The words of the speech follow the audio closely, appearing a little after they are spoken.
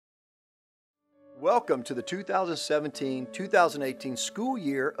Welcome to the 2017-2018 school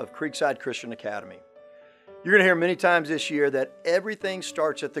year of Creekside Christian Academy. You're going to hear many times this year that everything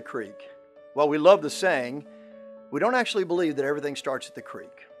starts at the creek. While we love the saying, we don't actually believe that everything starts at the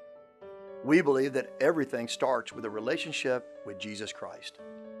creek. We believe that everything starts with a relationship with Jesus Christ.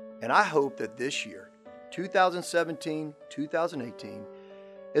 And I hope that this year, 2017-2018,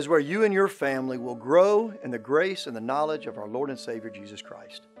 is where you and your family will grow in the grace and the knowledge of our Lord and Savior Jesus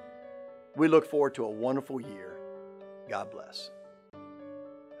Christ. We look forward to a wonderful year. God bless.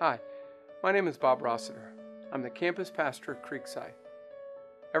 Hi, my name is Bob Rossiter. I'm the campus pastor at Creekside.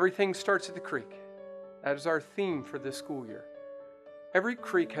 Everything starts at the creek. That is our theme for this school year. Every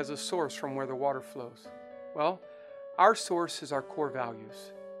creek has a source from where the water flows. Well, our source is our core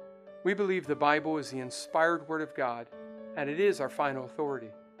values. We believe the Bible is the inspired Word of God, and it is our final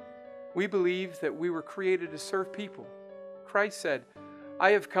authority. We believe that we were created to serve people. Christ said,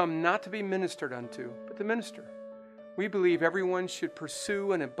 "I have come not to be ministered unto, but to minister." We believe everyone should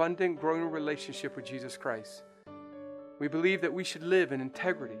pursue an abundant, growing relationship with Jesus Christ. We believe that we should live in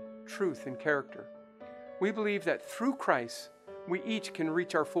integrity, truth, and character. We believe that through Christ, we each can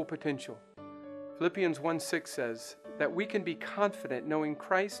reach our full potential. Philippians 1:6 says that we can be confident knowing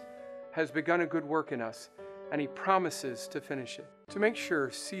Christ has begun a good work in us, and He promises to finish it. To make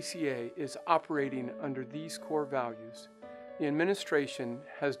sure CCA is operating under these core values, the administration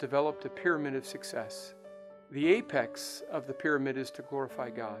has developed a pyramid of success. The apex of the pyramid is to glorify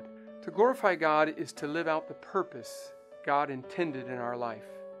God. To glorify God is to live out the purpose God intended in our life.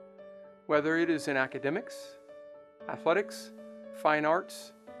 Whether it is in academics, athletics, fine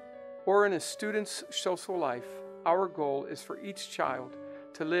arts, or in a student's social life, our goal is for each child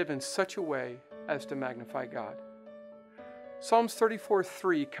to live in such a way as to magnify God. Psalms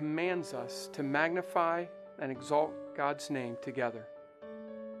 34:3 commands us to magnify and exalt God's name together.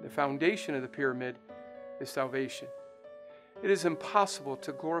 The foundation of the pyramid is salvation. It is impossible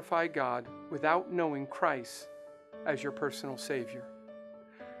to glorify God without knowing Christ as your personal Savior.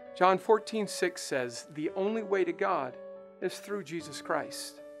 John 14:6 says, "The only way to God is through Jesus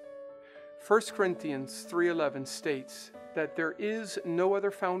Christ." 1 Corinthians 3:11 states that there is no other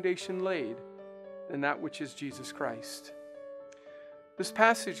foundation laid than that which is Jesus Christ. This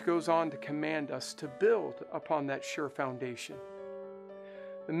passage goes on to command us to build upon that sure foundation.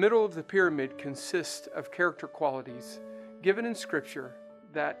 The middle of the pyramid consists of character qualities given in Scripture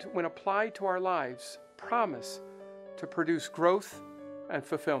that, when applied to our lives, promise to produce growth and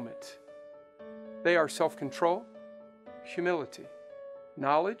fulfillment. They are self-control, humility,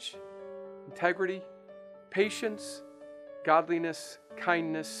 knowledge, integrity, patience, godliness,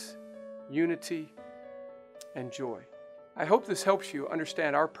 kindness, unity, and joy. I hope this helps you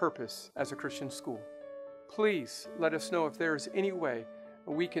understand our purpose as a Christian school. Please let us know if there is any way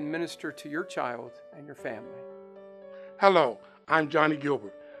we can minister to your child and your family. Hello, I'm Johnny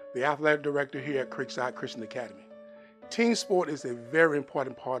Gilbert, the athletic director here at Creekside Christian Academy. Team sport is a very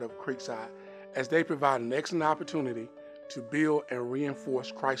important part of Creekside as they provide an excellent opportunity to build and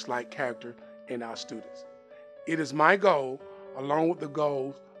reinforce Christ-like character in our students. It is my goal, along with the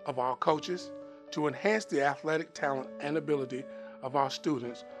goals of our coaches, to enhance the athletic talent and ability of our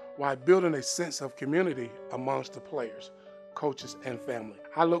students while building a sense of community amongst the players, coaches, and family.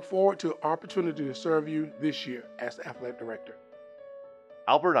 I look forward to the opportunity to serve you this year as the athletic director.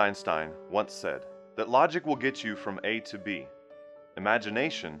 Albert Einstein once said that logic will get you from A to B.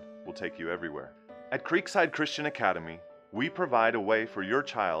 Imagination will take you everywhere. At Creekside Christian Academy, we provide a way for your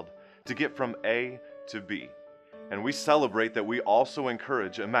child to get from A to B. And we celebrate that we also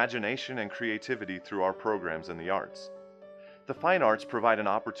encourage imagination and creativity through our programs in the arts. The fine arts provide an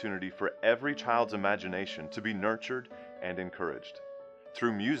opportunity for every child's imagination to be nurtured and encouraged.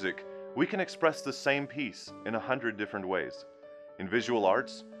 Through music, we can express the same piece in 100 different ways. In visual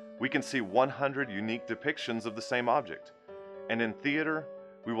arts, we can see 100 unique depictions of the same object. And in theater,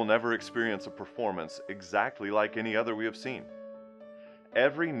 we will never experience a performance exactly like any other we have seen.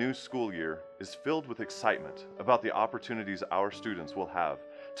 Every new school year is filled with excitement about the opportunities our students will have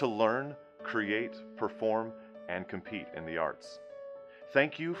to learn, create, perform, and compete in the arts.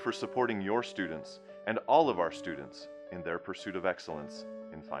 Thank you for supporting your students and all of our students in their pursuit of excellence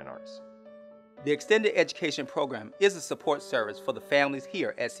in fine arts. The Extended Education Program is a support service for the families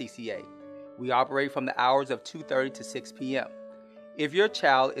here at CCA. We operate from the hours of 2:30 to 6 p.m. If your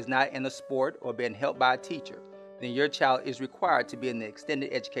child is not in a sport or being helped by a teacher, then your child is required to be in the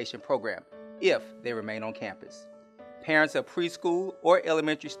Extended Education Program if they remain on campus. Parents of preschool or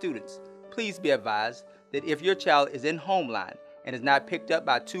elementary students, please be advised that if your child is in Homeline and is not picked up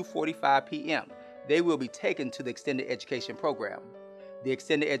by 2:45 p.m., they will be taken to the Extended Education Program. The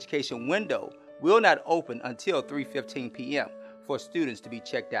Extended Education window will not open until 3:15 p.m. for students to be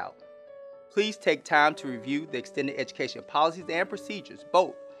checked out. Please take time to review the extended education policies and procedures,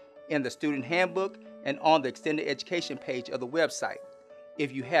 both in the student handbook and on the extended education page of the website.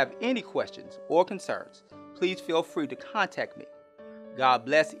 If you have any questions or concerns, please feel free to contact me. God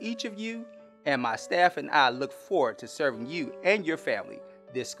bless each of you, and my staff and I look forward to serving you and your family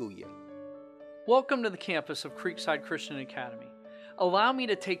this school year. Welcome to the campus of Creekside Christian Academy. Allow me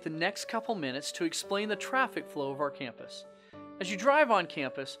to take the next couple minutes to explain the traffic flow of our campus. As you drive on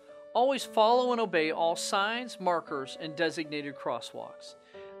campus, always follow and obey all signs, markers, and designated crosswalks.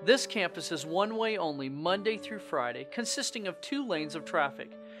 This campus is one-way only Monday through Friday, consisting of 2 lanes of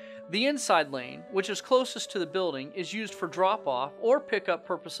traffic. The inside lane, which is closest to the building, is used for drop-off or pickup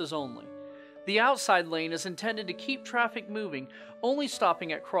purposes only. The outside lane is intended to keep traffic moving, only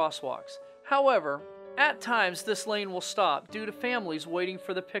stopping at crosswalks. However, at times this lane will stop due to families waiting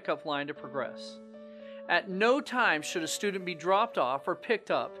for the pickup line to progress. At no time should a student be dropped off or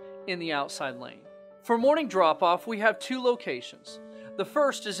picked up in the outside lane. For morning drop-off, we have 2 locations. The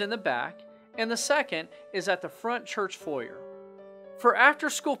first is in the back, and the second is at the front church foyer. For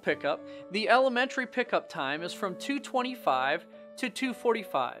after-school pickup, the elementary pickup time is from 2:25 to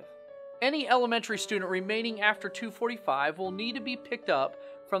 2:45. Any elementary student remaining after 2:45 will need to be picked up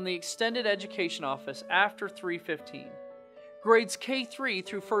from the extended education office after 3:15. Grades K3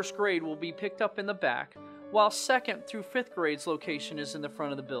 through 1st grade will be picked up in the back, while 2nd through 5th grade's location is in the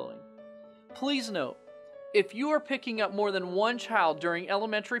front of the building. Please note, if you are picking up more than 1 child during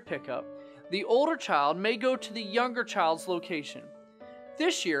elementary pickup, the older child may go to the younger child's location.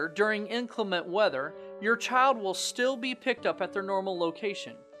 This year, during inclement weather, your child will still be picked up at their normal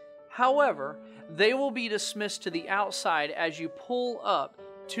location. However, they will be dismissed to the outside as you pull up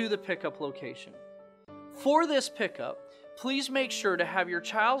to the pickup location. For this pickup, please make sure to have your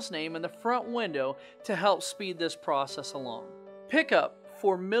child's name in the front window to help speed this process along. Pickup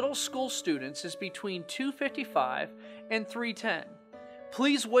for middle school students is between 2:55 and 3:10.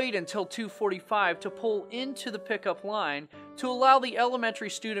 Please wait until 2:45 to pull into the pickup line to allow the elementary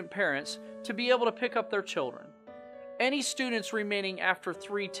student parents to be able to pick up their children. Any students remaining after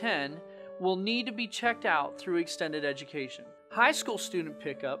 3:10 will need to be checked out through extended education. High school student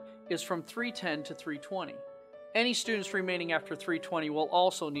pickup is from 3:10 to 3:20. Any students remaining after 3:20 will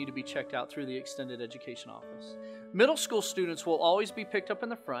also need to be checked out through the extended education office. Middle school students will always be picked up in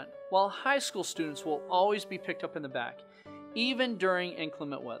the front, while high school students will always be picked up in the back, even during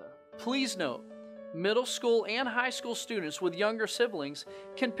inclement weather. Please note, middle school and high school students with younger siblings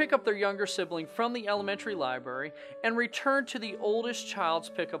can pick up their younger sibling from the elementary library and return to the oldest child's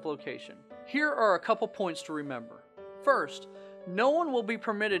pickup location. Here are a couple points to remember. First, no one will be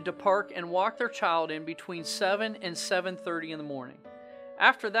permitted to park and walk their child in between 7 and 7:30 in the morning.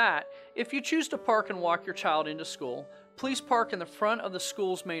 After that, if you choose to park and walk your child into school, please park in the front of the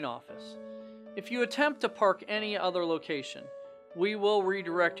school's main office. If you attempt to park any other location, we will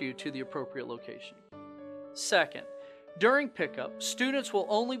redirect you to the appropriate location. Second, during pickup, students will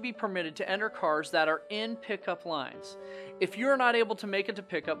only be permitted to enter cars that are in pickup lines. If you are not able to make it to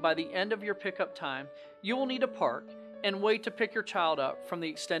pickup by the end of your pickup time, you will need to park and wait to pick your child up from the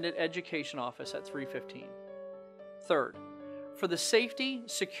extended education office at 3:15. Third, for the safety,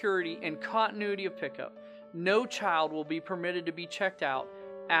 security, and continuity of pickup, no child will be permitted to be checked out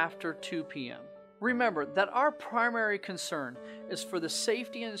after 2 p.m. Remember that our primary concern is for the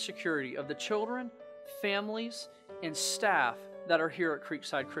safety and security of the children, families, and staff that are here at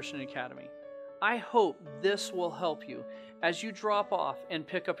Creekside Christian Academy. I hope this will help you as you drop off and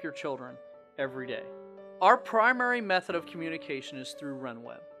pick up your children every day. Our primary method of communication is through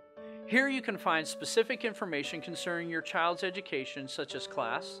RunWeb. Here you can find specific information concerning your child's education, such as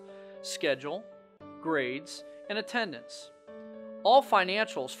class, schedule, grades, and attendance. All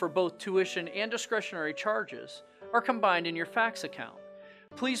financials for both tuition and discretionary charges are combined in your fax account.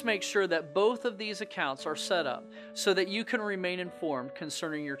 Please make sure that both of these accounts are set up so that you can remain informed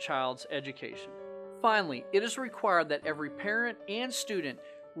concerning your child's education. Finally, it is required that every parent and student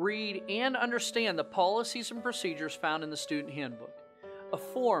read and understand the policies and procedures found in the student handbook. A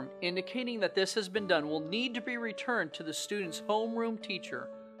form indicating that this has been done will need to be returned to the student's homeroom teacher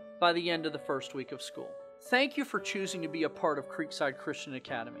by the end of the first week of school. Thank you for choosing to be a part of Creekside Christian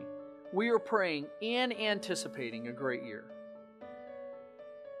Academy. We are praying and anticipating a great year.